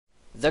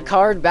The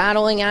card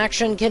battling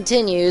action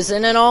continues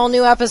in an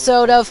all-new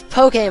episode of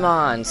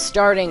Pokémon,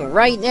 starting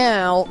right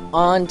now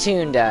on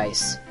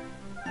TOONDISE.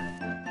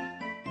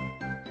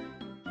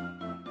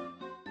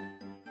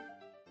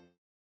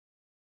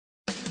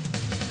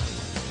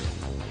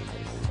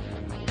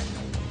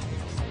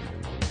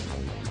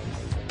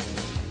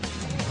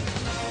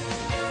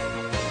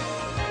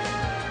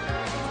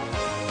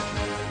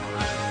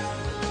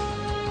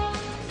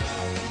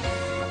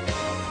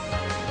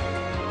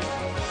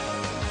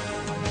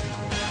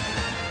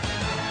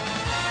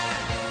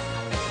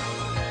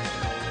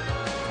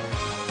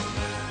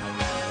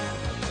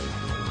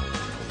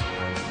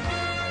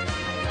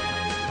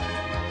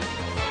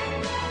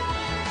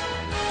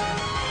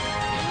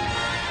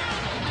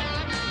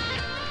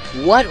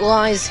 What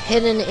lies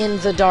hidden in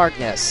the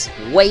darkness,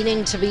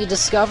 waiting to be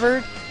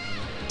discovered?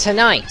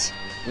 Tonight,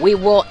 we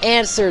will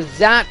answer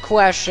that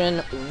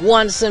question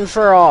once and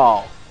for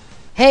all.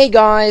 Hey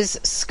guys,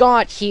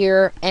 Scott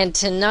here, and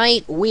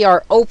tonight we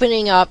are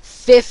opening up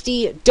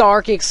 50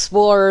 Dark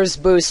Explorers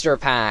booster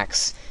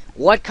packs.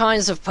 What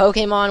kinds of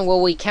Pokemon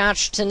will we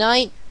catch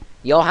tonight?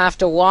 You'll have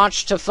to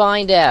watch to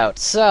find out.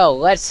 So,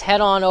 let's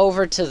head on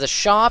over to the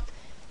shop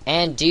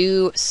and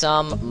do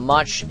some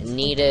much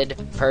needed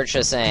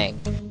purchasing.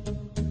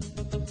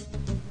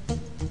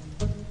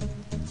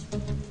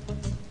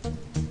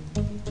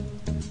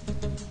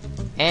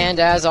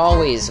 And as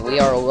always, we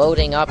are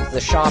loading up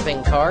the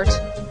shopping cart.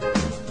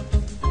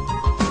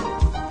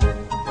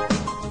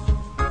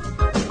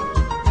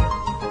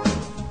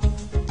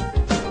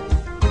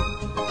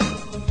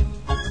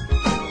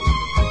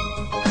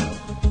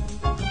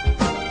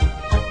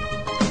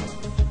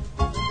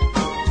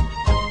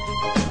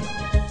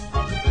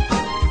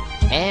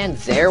 And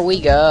there we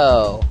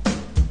go.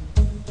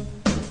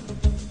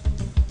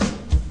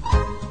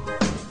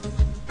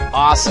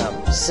 Awesome.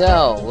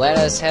 So, let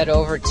us head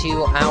over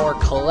to our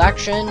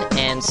collection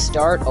and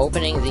start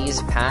opening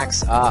these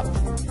packs up.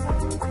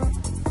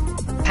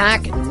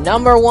 Pack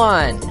number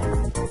 1.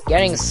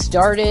 Getting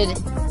started,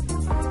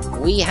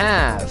 we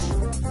have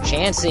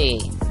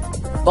Chansey,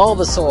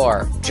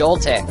 Bulbasaur,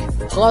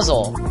 Joltik,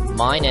 Puzzle,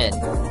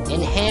 Minun,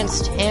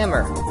 Enhanced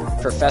Hammer,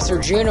 Professor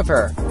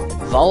Juniper,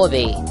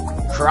 Vullaby,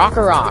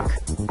 Krokorok,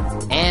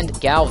 and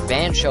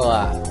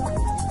Galvantula.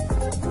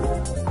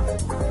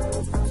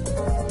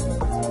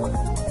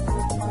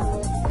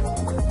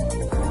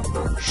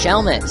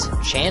 Shelmet,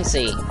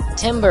 Chansey,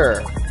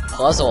 Timber,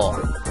 Puzzle,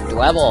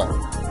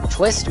 Dwebble,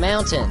 Twist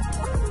Mountain,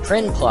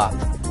 Prinplup,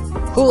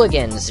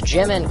 Hooligans,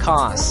 Jim and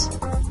Koss,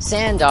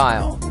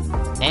 Sandile,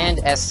 and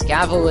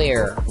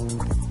Escavalier.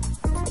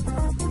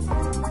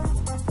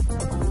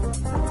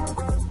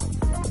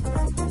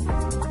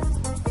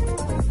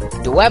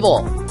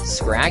 Dwebble,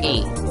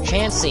 Scraggy,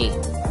 Chansey,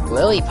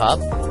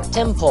 Lillipup,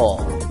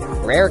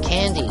 Tympole, Rare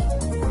Candy,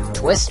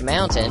 Twist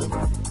Mountain,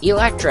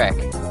 Electric,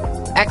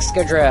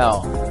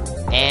 Excadrill,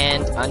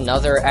 and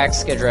another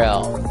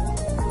Excadrill.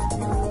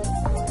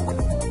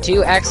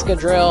 2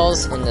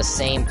 Excadrills in the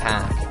same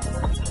pack.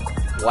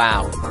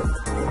 Wow.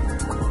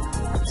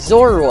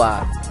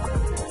 Zorua,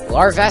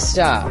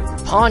 Larvesta,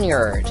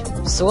 Ponyard,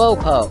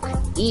 Slowpoke,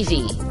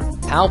 Eevee,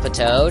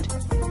 Palpitoad,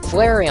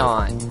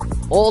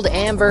 Flareon, Old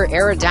Amber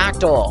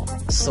Aerodactyl,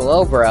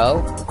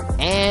 Slowbro,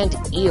 and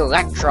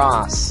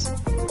Electros.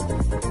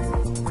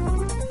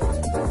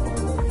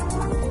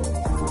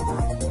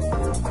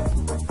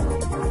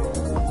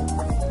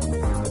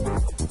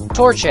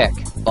 Torchic,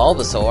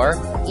 Bulbasaur,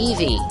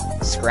 Eevee,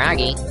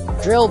 Scraggy,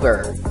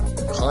 Drillbur,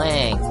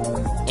 Clang,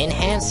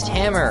 Enhanced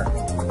Hammer,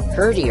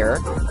 Herdier,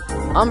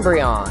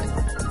 Umbreon,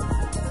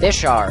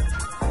 Bisharp,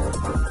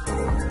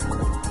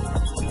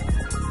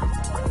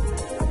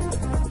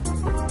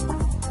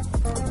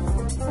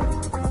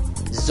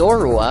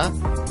 Zorua,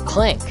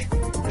 Clink,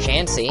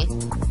 Chansey,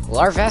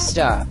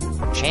 Larvesta,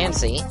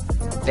 Chansey,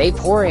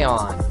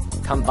 Vaporeon,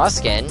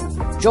 Combuskin,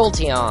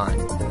 Jolteon,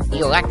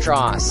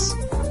 Electros,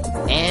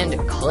 and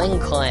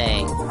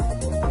Kling.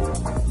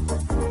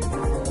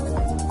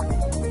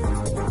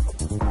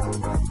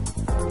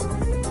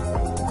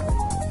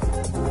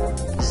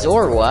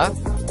 Zorua,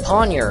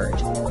 Ponyard,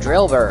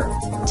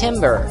 Drillbur,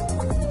 Timber,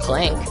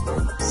 Clink,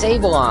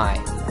 Sableye,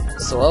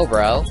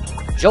 Slowbro,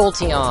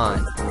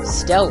 Jolteon,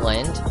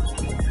 Stoutland,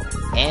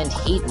 and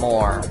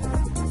Heatmore.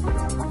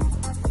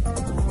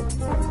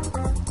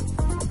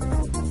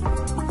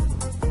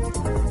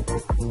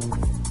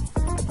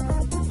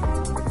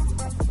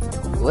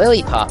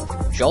 Lillipup,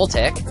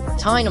 Joltik,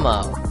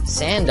 Tynamo,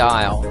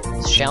 Sandile,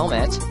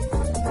 Shelmet,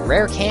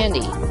 Rare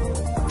Candy,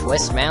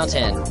 Twist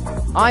Mountain,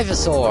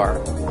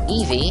 Ivysaur,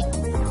 Eevee,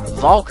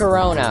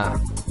 Volcarona.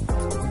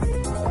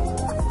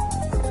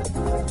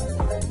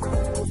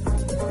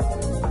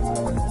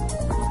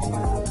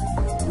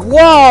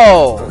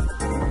 Whoa!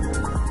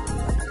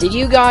 Did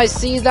you guys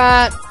see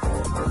that?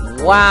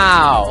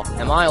 Wow!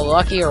 Am I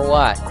lucky or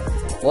what?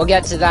 We'll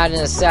get to that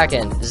in a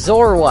second.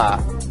 Zorua,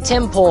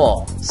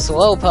 Tympole,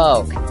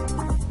 Slowpoke.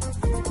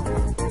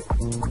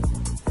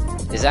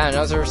 Is that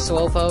another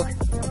Slowpoke?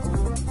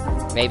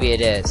 Maybe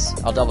it is.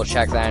 I'll double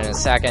check that in a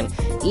second.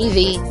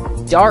 Eevee,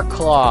 Dark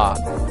Claw,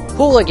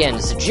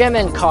 Hooligans, Jim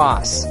and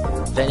Koss,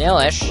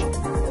 Vanillish,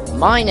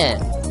 Minun,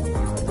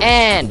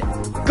 and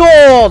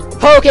Gold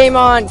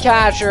Pokemon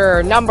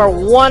Catcher, number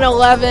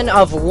 111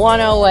 of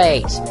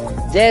 108.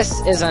 This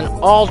is an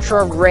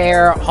ultra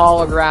rare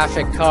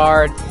holographic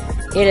card.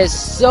 It is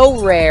so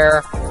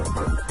rare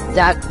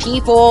that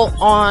people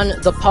on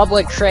the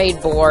public trade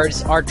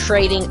boards are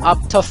trading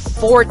up to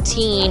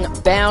 14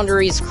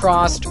 Boundaries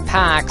Crossed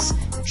packs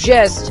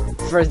just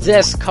for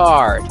this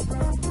card.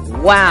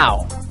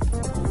 Wow.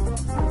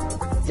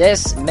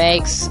 This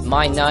makes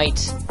my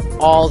night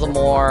all the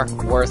more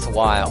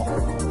worthwhile.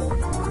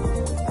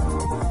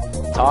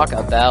 Talk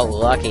about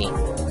lucky.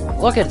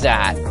 Look at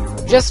that.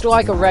 Just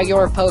like a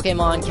regular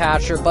Pokemon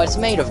catcher, but it's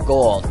made of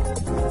gold.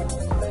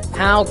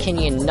 How can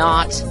you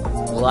not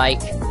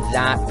like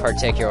that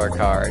particular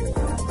card?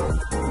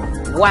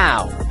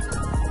 Wow.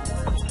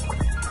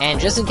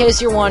 And just in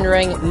case you're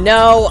wondering,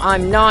 no,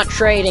 I'm not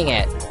trading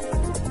it.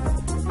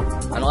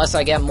 Unless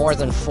I get more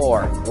than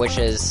 4, which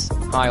is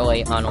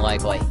highly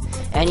unlikely.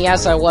 And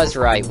yes, I was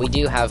right, we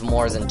do have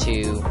more than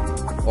 2,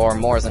 or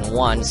more than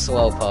 1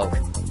 Slowpoke.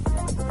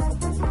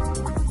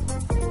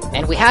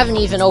 And we haven't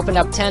even opened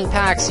up 10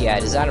 packs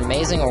yet, is that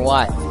amazing or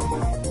what?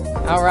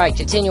 Alright,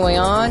 continuing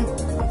on.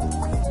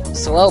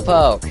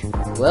 Slowpoke,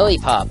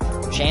 Lillipup,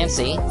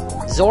 Chansey,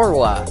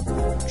 Zorua,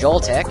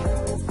 Joltik,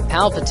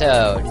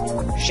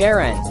 Palpitoad,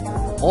 Sharon,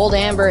 Old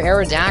Amber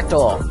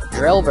Aerodactyl,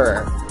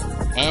 Drillbur,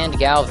 and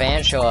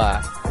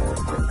Galvantula.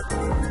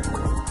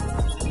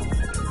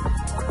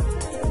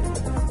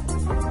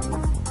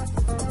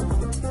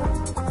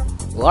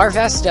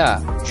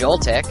 Larvesta,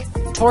 Joltik,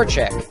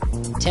 Torchic,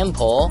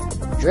 Timpole,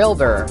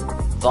 Drillbur,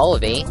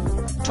 Volibee,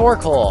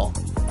 Torkoal,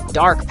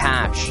 Dark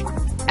Patch,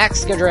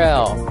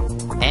 Excadrill,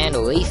 and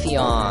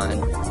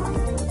Leafeon.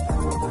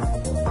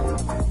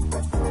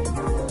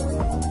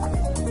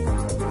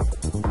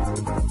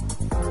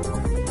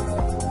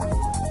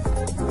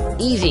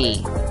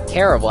 Eevee,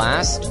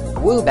 Carablast,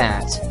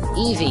 Woobat,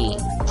 Eevee,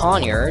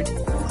 Pawniard,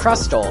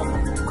 Crustle,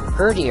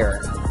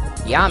 Herdier,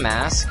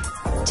 Yamask,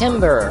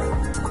 Timber,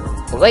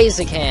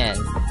 Blaziken.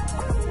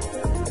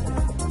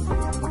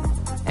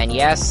 And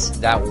yes,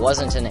 that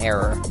wasn't an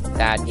error.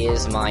 That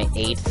is my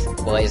 8th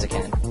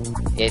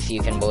Blaziken, if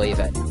you can believe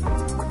it.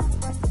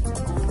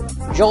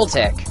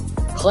 Joltik,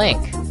 Clink,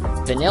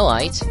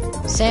 Vanillite,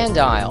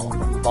 Sandile,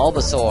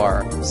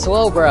 Bulbasaur,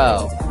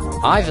 Slowbro,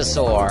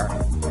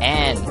 Ivysaur,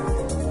 and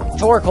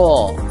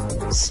Torkoal,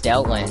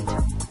 Stoutland.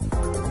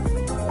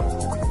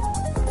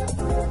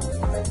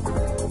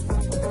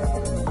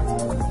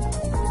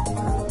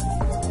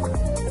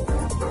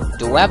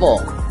 Dwebble,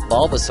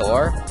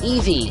 Bulbasaur,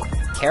 Eevee,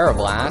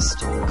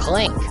 Carablast,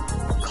 Clink,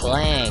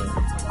 Clang,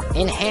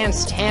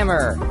 Enhanced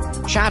Hammer,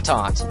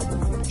 Chatot,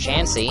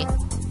 Chansey,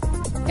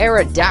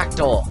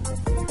 Aerodactyl,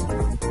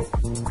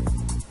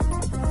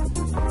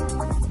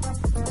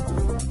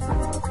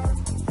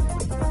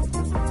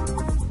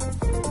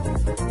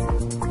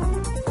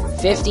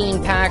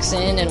 15 packs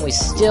in, and we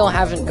still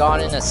haven't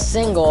gotten a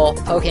single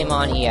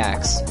Pokemon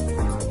EX.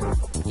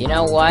 You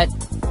know what?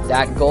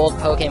 That gold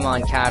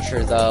Pokemon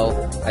catcher,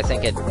 though, I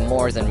think it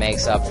more than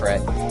makes up for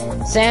it.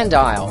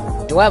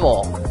 Sandile,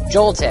 Dwebble,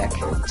 Joltik,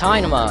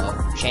 Tynamo,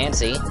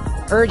 Chansey,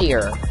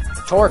 Herdier,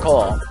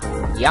 Torkoal,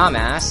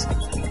 Yamask,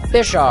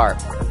 Bisharp,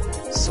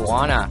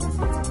 Swanna.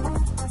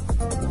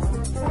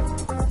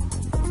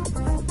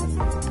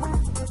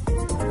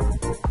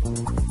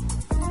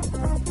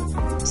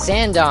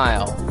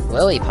 Sandile,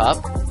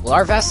 Lillipup,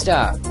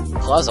 Larvesta,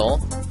 Cluzzle,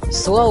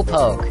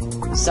 Slowpoke,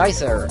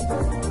 Scyther,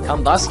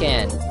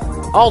 Combuskin,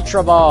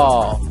 Ultra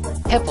Ball,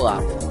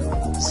 Piplup,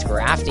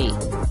 Scrafty.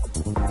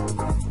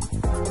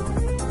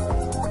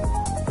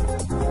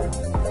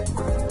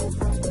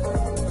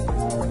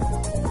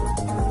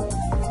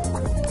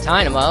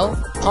 Tynamo,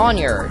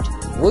 Pawniard,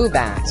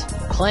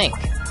 Woobat, Clink,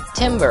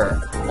 Timber,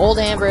 Old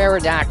Amber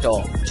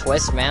Aerodactyl,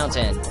 Twist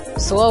Mountain,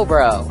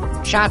 Slowbro,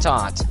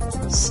 Chatot,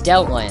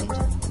 Stoutland.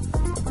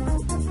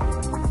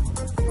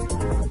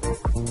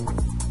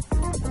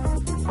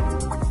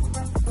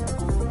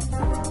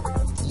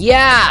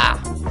 Yeah!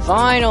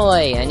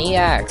 Finally, an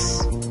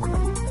EX.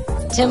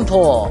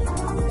 Timpole,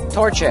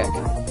 Torchic,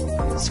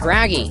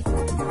 Scraggy,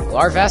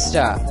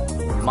 Larvesta,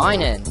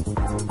 Minun,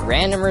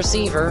 Random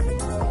Receiver,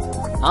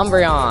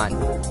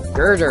 Umbreon,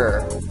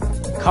 Girder,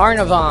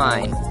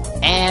 Carnivine,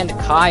 and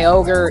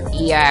Kyogre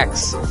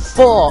EX.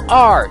 Full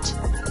art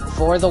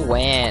for the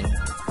win.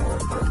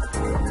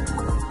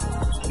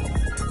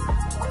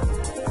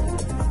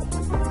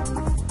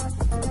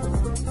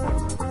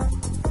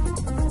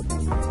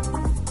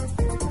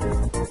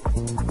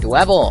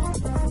 Dwebble,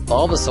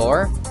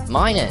 Bulbasaur,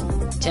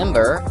 Minun,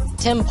 Timber,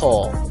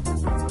 Timpole.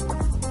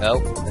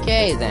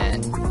 Okay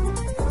then.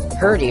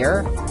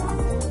 Herdier,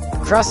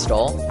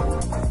 Crustle,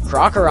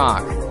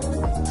 Krokorok,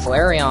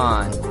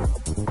 Flareon,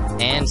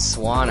 and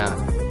Swanna.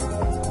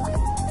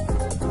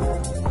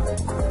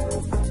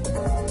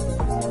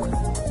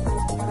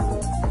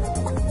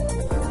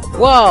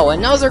 Whoa,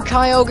 another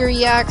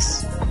Kyogre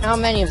EX? How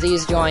many of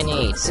these do I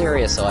need?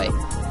 Seriously.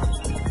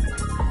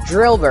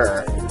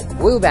 Drillbur,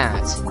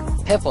 Woobat,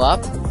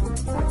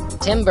 Piplup,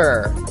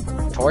 Timber,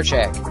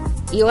 Torchic,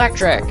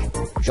 Electric,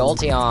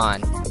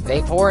 Jolteon,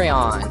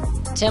 Vaporeon,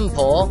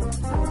 Tympole,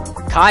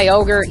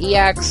 Kyogre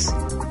EX,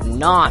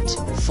 not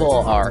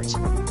full art.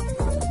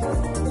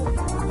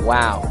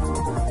 Wow.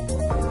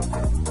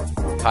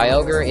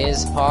 Kyogre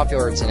is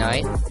popular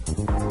tonight,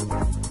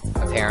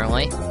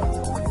 apparently.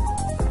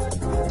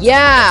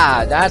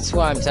 Yeah, that's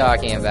what I'm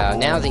talking about.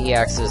 Now the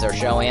EXs are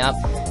showing up.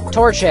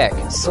 Torchic,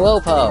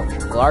 Slowpoke,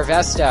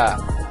 Larvesta,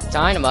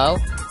 Dynamo,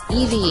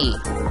 Eevee,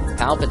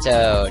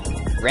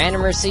 Palpitoad,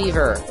 Random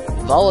Receiver,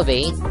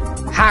 Vullaby,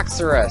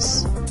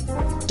 Haxorus,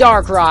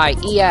 Darkrai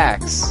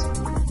EX.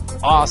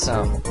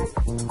 Awesome.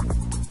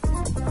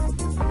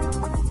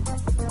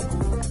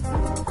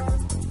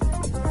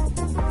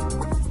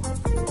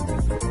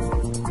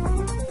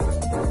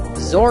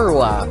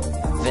 Zorua,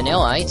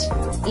 Vanillite,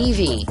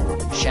 Eevee,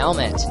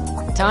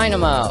 Shelmet,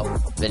 Dynamo,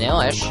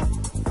 Vanillish,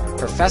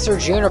 Professor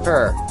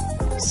Juniper,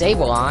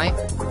 Sableye,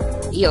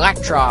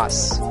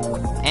 Electros,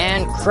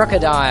 and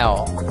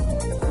Crocodile.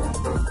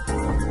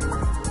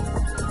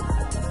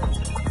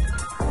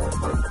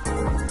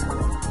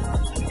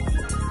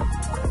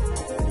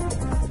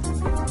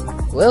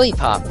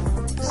 Lillipup,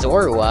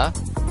 Zorua,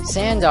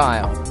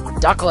 Sandile,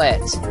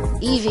 Ducklet,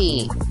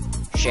 Eevee,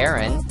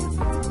 Sharon,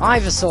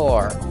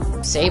 Ivysaur,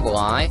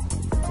 Sableye,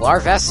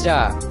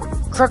 Larvesta,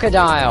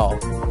 Crocodile.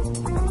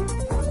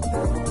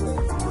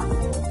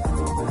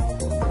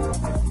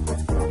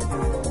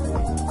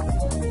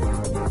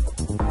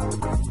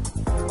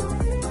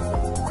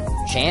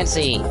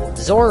 Chansey,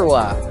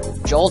 Zorua,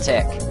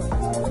 Joltik,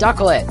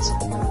 Ducklet,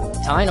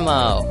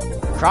 Dynamo,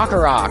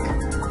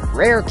 Krokorok,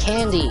 Rare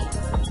Candy,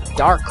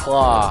 Dark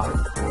Claw,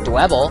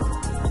 Dwebble,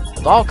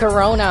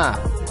 Volcarona.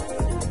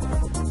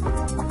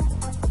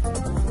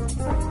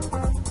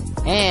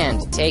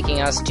 And taking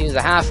us to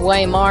the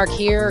halfway mark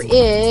here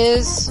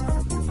is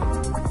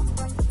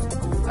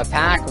a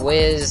pack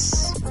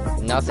with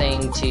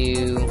nothing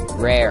too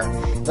rare.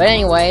 But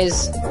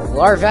anyways,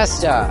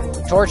 Larvesta,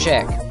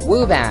 Torchic,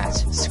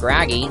 Woobat,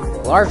 Scraggy,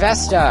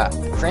 Larvesta,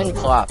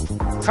 Prinplup,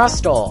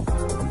 Crustle,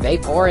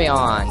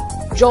 Vaporeon,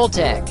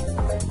 Joltik,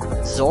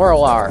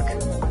 Zoroark,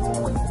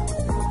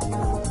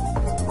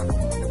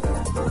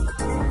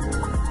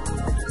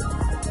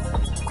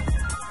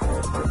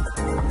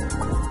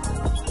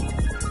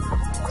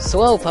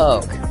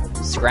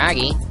 Slowpoke,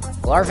 Scraggy,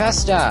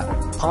 Larvesta,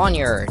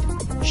 Ponyard,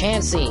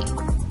 Chansey,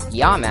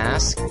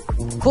 Yamask,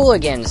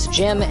 Hooligans,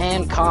 Jim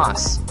and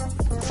Koss,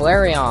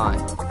 Flareon,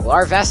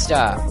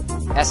 Larvesta,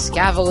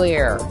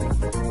 Escavalier,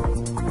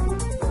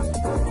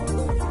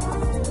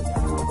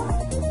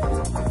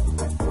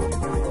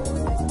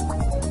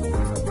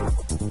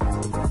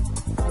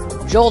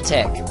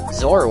 Joltik,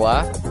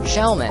 Zorua,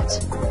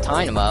 Shelmet,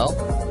 Dynamo,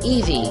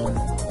 Eevee,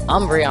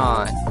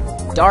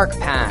 Umbreon, Dark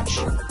Patch,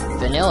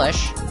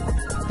 Vanillish,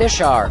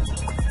 Bisharp,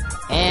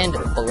 and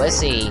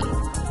Blissey.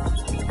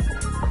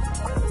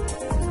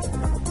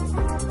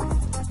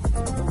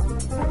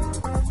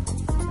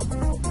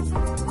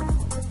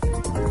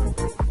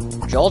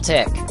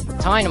 Joltik,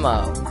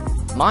 Dynamo,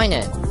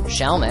 Minun,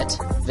 Shelmet,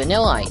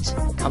 Vanillite,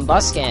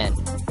 Combuskin,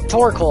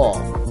 Torkoal,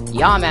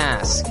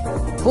 Yamask,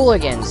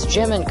 Hooligans,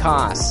 Jim and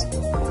Koss,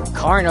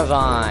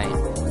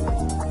 Carnivine,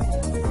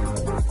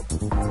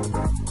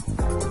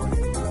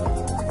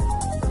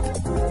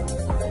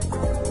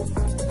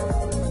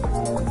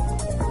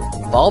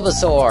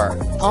 Bulbasaur,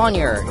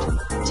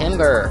 Ponyard,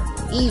 Timber,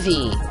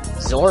 Eevee,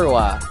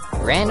 Zorua,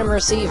 Random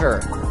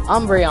Receiver,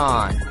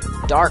 Umbreon,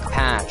 Dark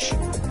Patch,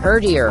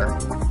 Herdier,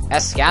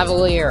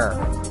 Escavalier.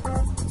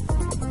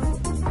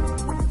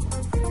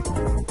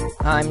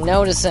 I'm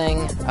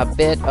noticing a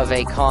bit of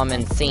a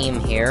common theme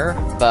here,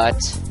 but...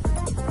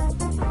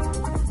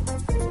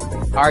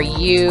 Are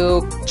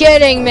you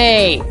kidding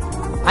me?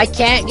 I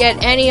can't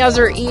get any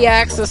other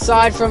EX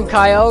aside from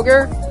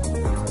Kyogre?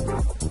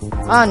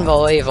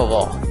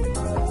 Unbelievable.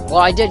 Well,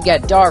 I did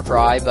get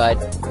Darkrai, but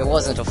it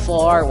wasn't a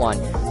full art one.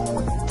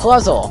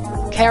 Puzzle,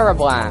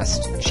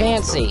 Carablast,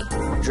 Chansey,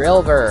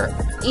 Drillbur,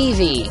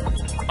 Eevee,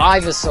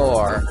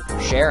 Ivysaur,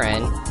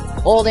 Sharon,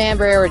 Old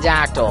Amber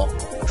Aerodactyl,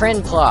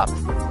 Prinplup,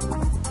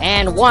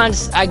 and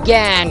once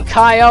again,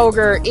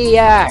 Kyogre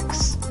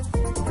EX!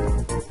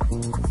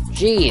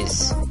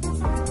 Jeez.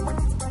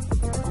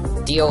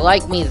 Do you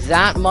like me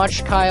that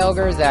much,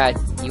 Kyogre, that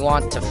you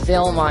want to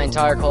fill my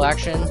entire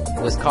collection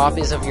with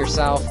copies of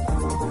yourself?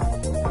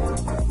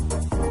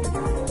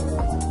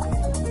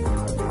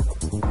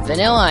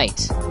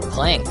 Vanillite,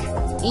 Clink,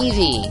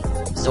 Eevee,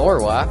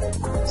 Zorua,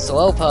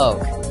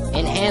 Slowpoke,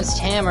 Enhanced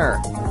Hammer,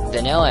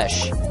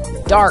 Vanillish,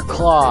 Dark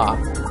Claw,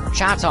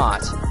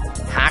 Chatot,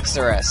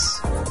 Haxorus.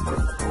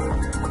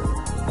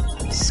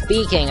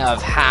 Speaking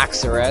of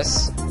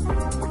Haxorus,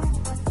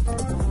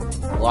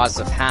 lots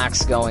of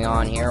hacks going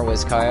on here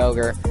with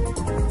Kyogre.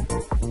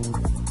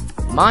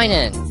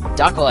 Minun,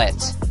 Ducklet,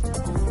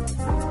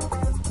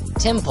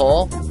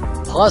 Tympole,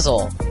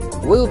 Puzzle,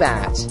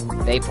 Woobat,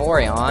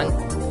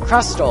 Vaporeon,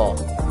 Crustle,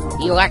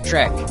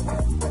 Electric,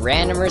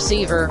 Random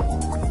Receiver,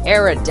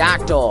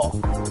 Aerodactyl,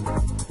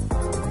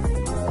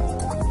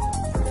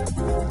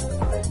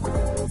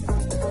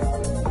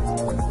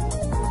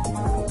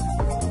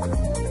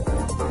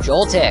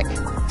 Joltik,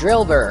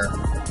 Drillbur,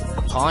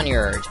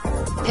 Pawniard,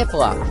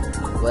 Piplup,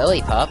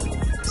 Lillipup,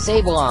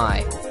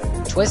 Sableye,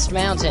 Twist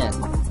Mountain,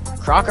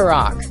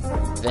 Krokorok,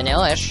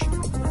 Vanillish,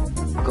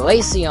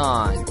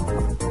 Glaceon,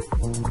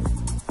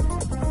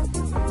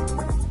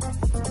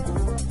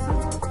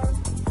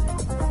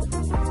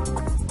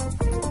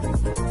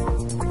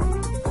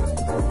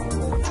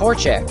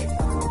 Torchic,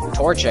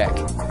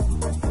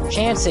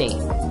 Chansey,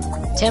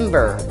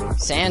 Timber,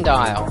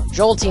 Sandile,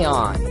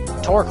 Jolteon,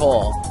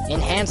 Torkoal,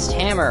 Enhanced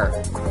Hammer,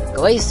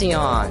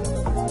 Glaceon,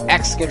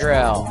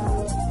 Excadrill,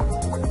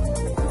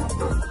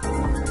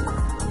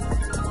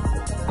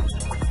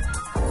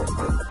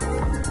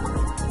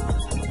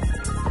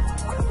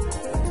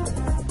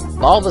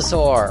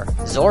 Bulbasaur,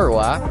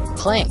 Zorua,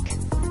 Clink,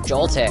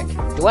 Joltik,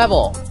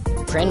 Dwebble,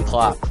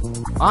 Prinplup,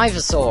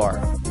 Ivysaur,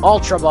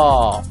 Ultra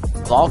Ball,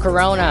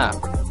 Volcarona,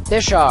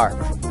 Bisharp,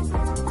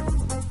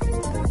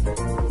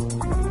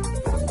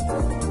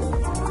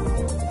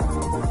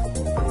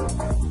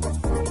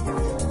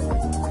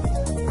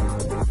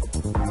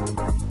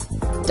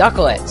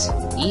 Ducklet,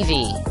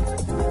 Eevee,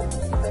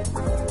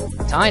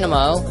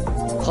 Tynamo,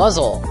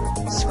 Puzzle,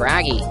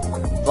 Scraggy,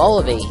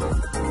 Vullaby,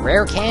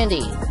 Rare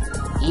Candy,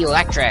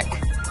 Electric,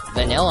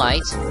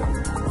 Vanillite,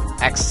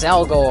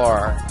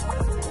 Excelgor,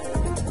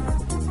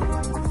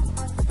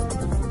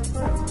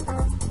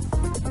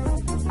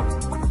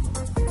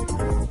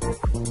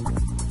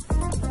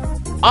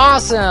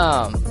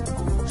 awesome!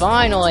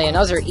 Finally,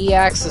 another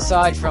EX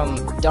aside from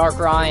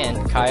Darkrai and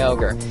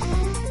Kyogre.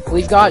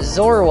 We've got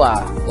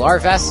Zorua,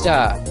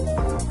 Larvesta,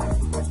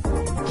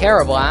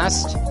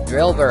 Carablast,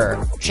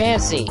 Drillbur,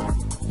 Chansey,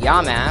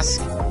 Yamask,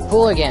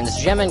 Hooligans,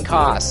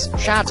 Gem-N-Coss,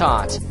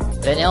 Chatot,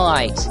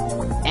 Vanillite,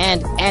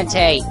 and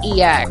Entei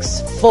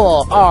EX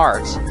Full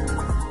Art.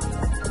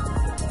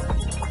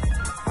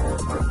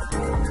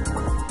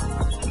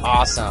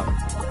 Awesome.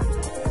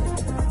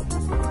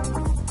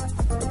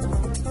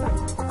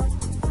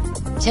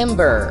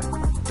 Timber,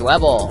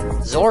 Dwebble,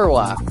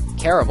 Zorua,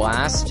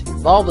 Carablast,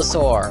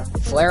 Bulbasaur,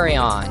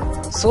 Flareon,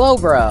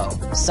 Slowbro,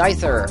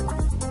 Scyther,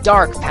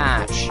 Dark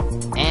Patch,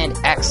 and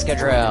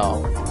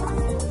Excadrill.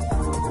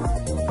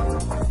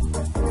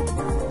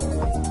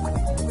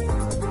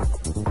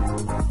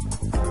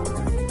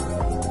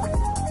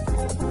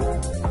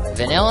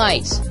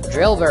 Vanillite,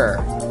 Drillbur,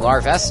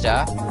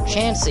 Larvesta,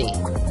 Chansey,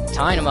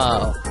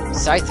 Tynamo,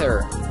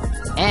 Scyther,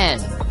 N,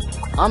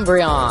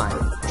 Umbreon,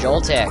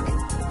 Joltik,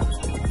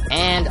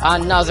 and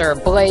another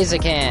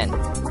Blaziken.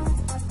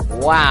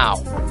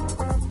 Wow.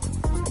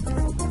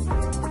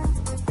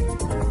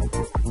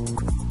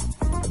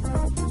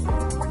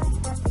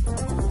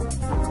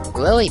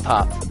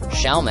 Lillipup,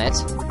 Shelmet,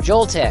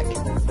 Joltik,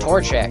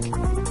 Torchic,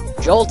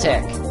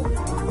 Joltik,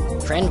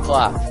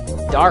 Prinplup,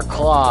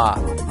 Darkclaw,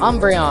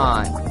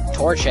 Umbreon,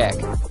 Torchic,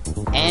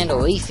 and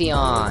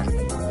Leafeon.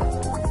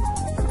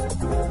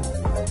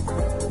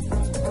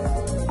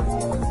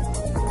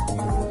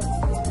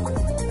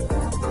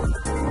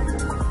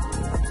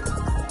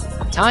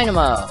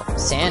 Tynamo,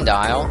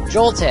 Sandile,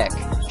 Joltik,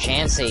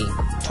 Chansey,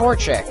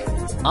 Torchic,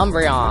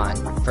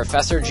 Umbreon,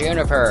 Professor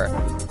Juniper,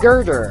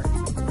 Girder,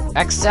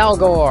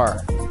 Excelgor,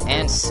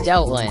 and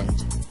Stoutland.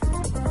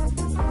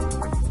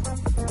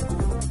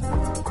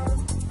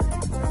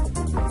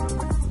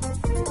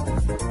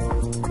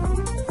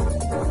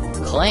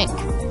 Clink,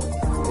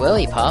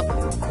 Lillipup,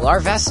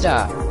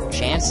 Larvesta,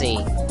 Chansey,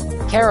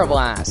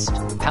 Carablast,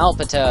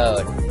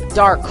 Palpitoad,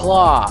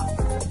 Darkclaw,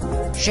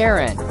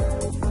 Sharon,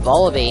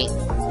 Vullaby,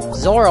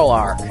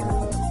 Zoroark,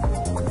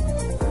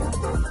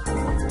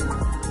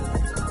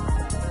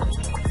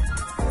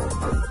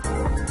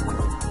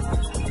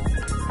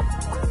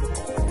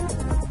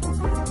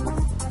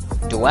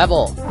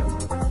 Dwebble,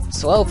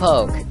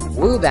 Slowpoke,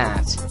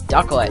 Woobat,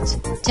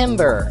 Ducklet,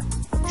 Timber,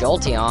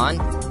 Jolteon,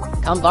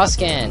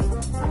 Combuskin,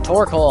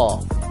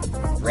 Torkoal,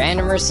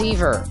 Random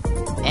Receiver,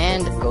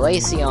 and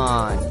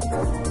Glaceon.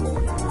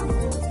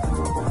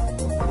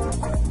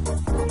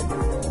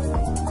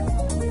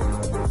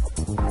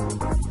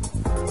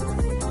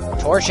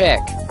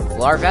 Torchic,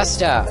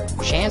 Larvesta,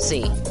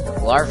 Chansey,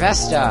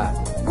 Larvesta,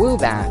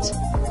 Woobat,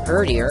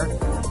 Herdier,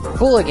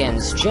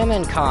 Hooligans,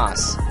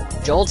 Gem-N-Coss,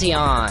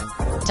 Jolteon,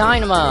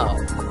 Tynamo,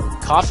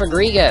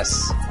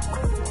 Cofagrigus,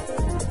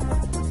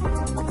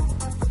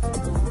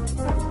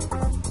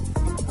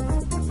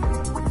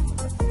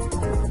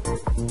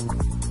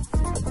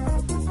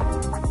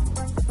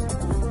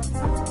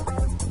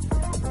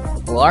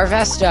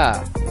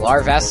 Larvesta,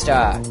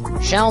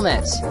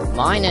 Shelmet,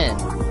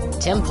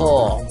 Minun,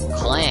 Timple,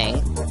 Clang,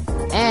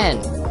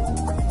 N,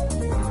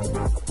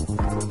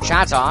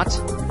 Chatot,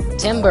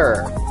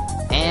 Timber,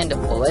 and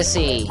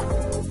Blissey.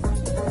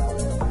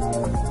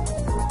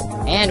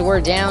 And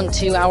we're down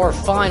to our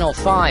final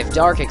 5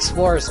 Dark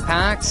Explorers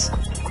packs.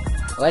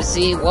 Let's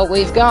see what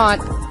we've got.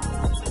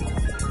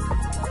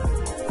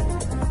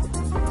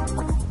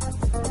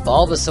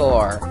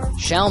 Bulbasaur,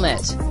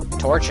 Shelmet,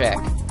 Torchic,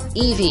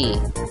 Eevee,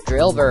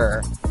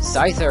 Drillbur,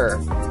 Scyther,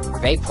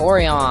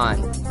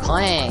 Vaporeon,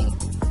 Clang,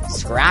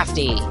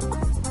 Scrafty,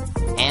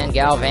 and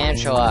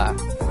Galvantula.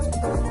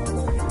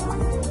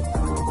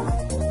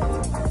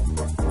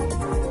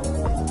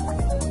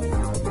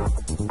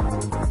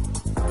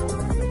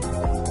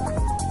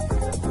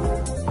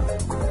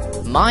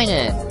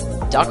 Minun,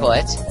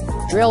 Ducklet,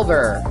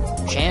 Drillbur,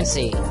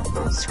 Chansey,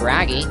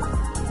 Scraggy,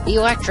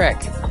 Electric,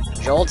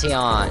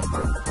 Jolteon,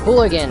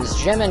 Hooligans,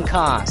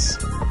 Gymnacos,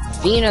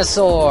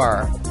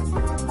 Venusaur,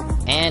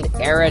 and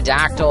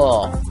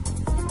Aerodactyl.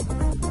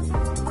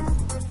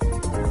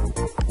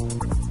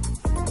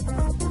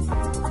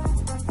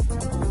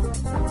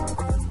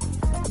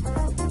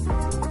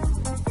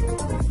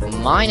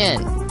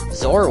 Minun,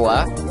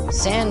 Zorua,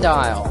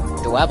 Sandile,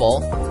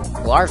 Dwebble,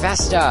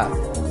 Larvesta,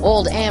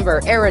 Old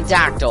Amber,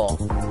 Aerodactyl,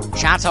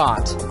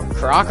 Chatot,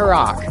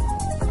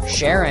 Krokorok,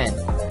 Sharon,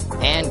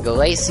 and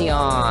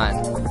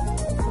Glaceon.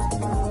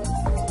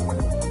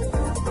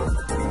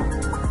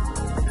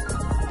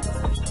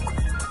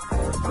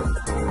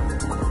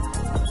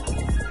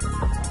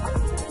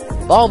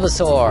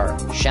 Bulbasaur,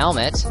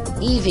 Shelmet,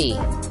 Eevee,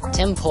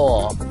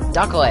 Timpole,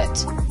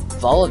 Ducklet,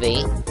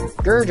 Volibee,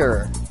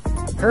 Girder,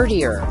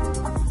 Herdier,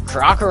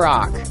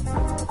 Krokorok,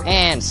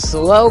 and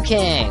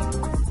Slowking.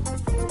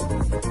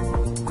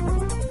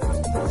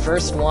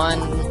 First one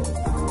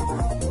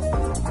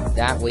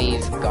that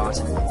we've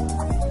gotten.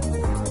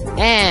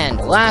 And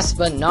last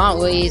but not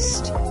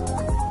least,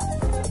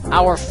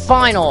 our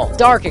final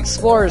Dark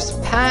Explorers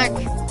pack.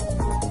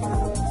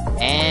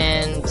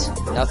 And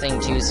nothing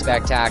too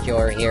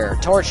spectacular here.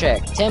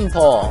 Torchic,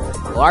 Timpole,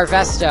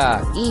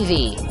 Larvesta,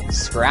 Eevee,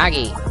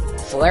 Scraggy,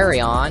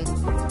 Flareon,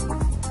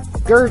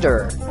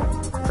 Girder,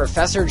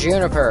 Professor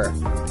Juniper,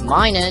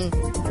 Minun,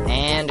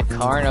 and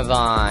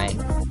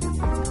Carnivine.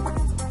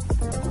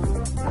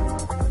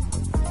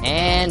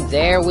 And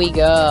there we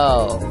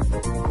go.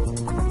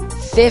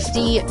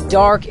 50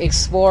 Dark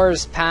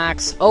Explorers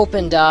packs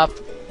opened up,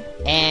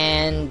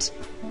 and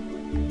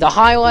the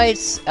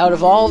highlights out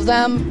of all of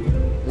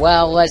them,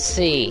 well, let's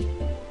see.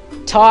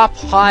 Top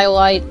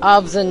highlight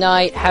of the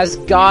night has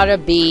gotta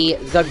be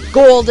the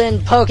Golden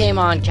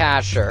Pokemon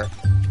Catcher.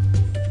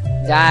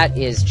 That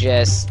is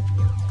just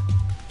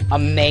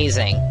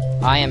amazing.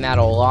 I am at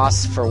a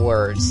loss for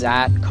words.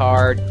 That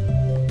card,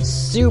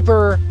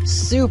 super,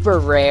 super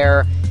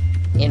rare.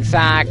 In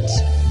fact,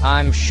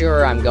 I'm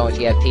sure I'm going to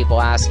get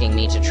people asking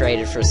me to trade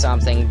it for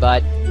something,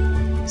 but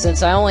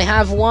since I only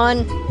have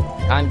one,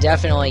 I'm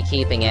definitely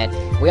keeping it.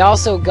 We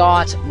also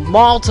got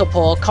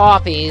multiple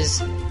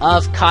copies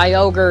of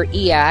Kyogre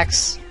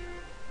EX,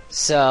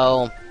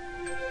 so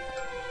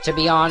to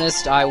be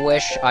honest, I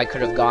wish I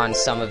could have gotten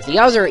some of the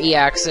other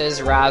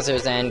EXs rather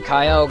than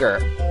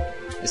Kyogre,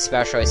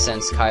 especially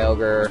since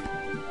Kyogre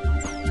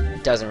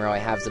doesn't really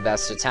have the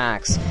best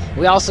attacks.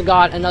 We also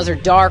got another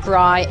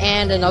Darkrai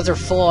and another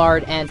Full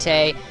Art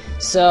Entei,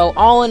 so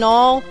all in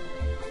all,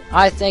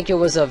 I think it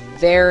was a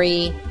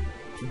very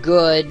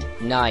good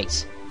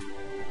night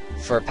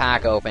for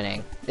pack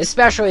opening.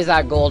 Especially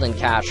that Golden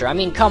Catcher. I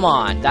mean, come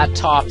on, that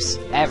tops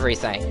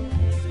everything.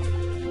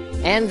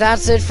 And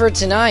that's it for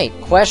tonight.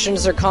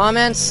 Questions or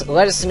comments?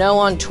 Let us know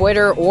on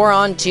Twitter or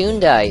on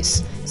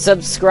TOONDISE.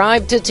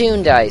 Subscribe to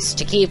TOONDISE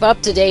to keep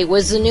up to date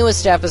with the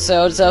newest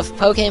episodes of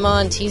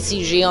Pokémon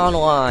TCG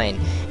Online.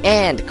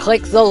 And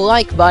click the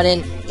like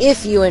button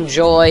if you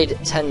enjoyed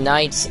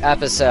tonight's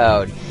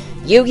episode.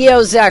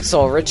 Yu-Gi-Oh!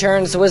 Zexal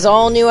returns with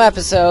all new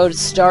episodes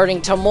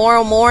starting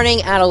tomorrow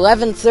morning at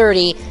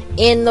 11:30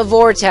 in the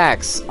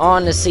Vortex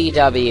on the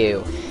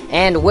CW.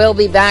 And we'll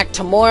be back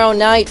tomorrow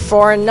night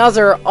for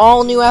another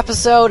all-new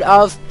episode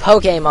of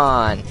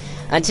Pokémon.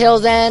 Until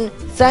then,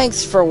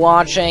 thanks for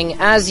watching.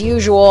 As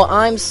usual,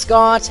 I'm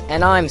Scott,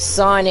 and I'm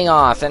signing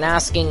off and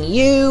asking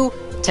you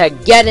to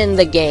get in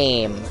the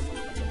game.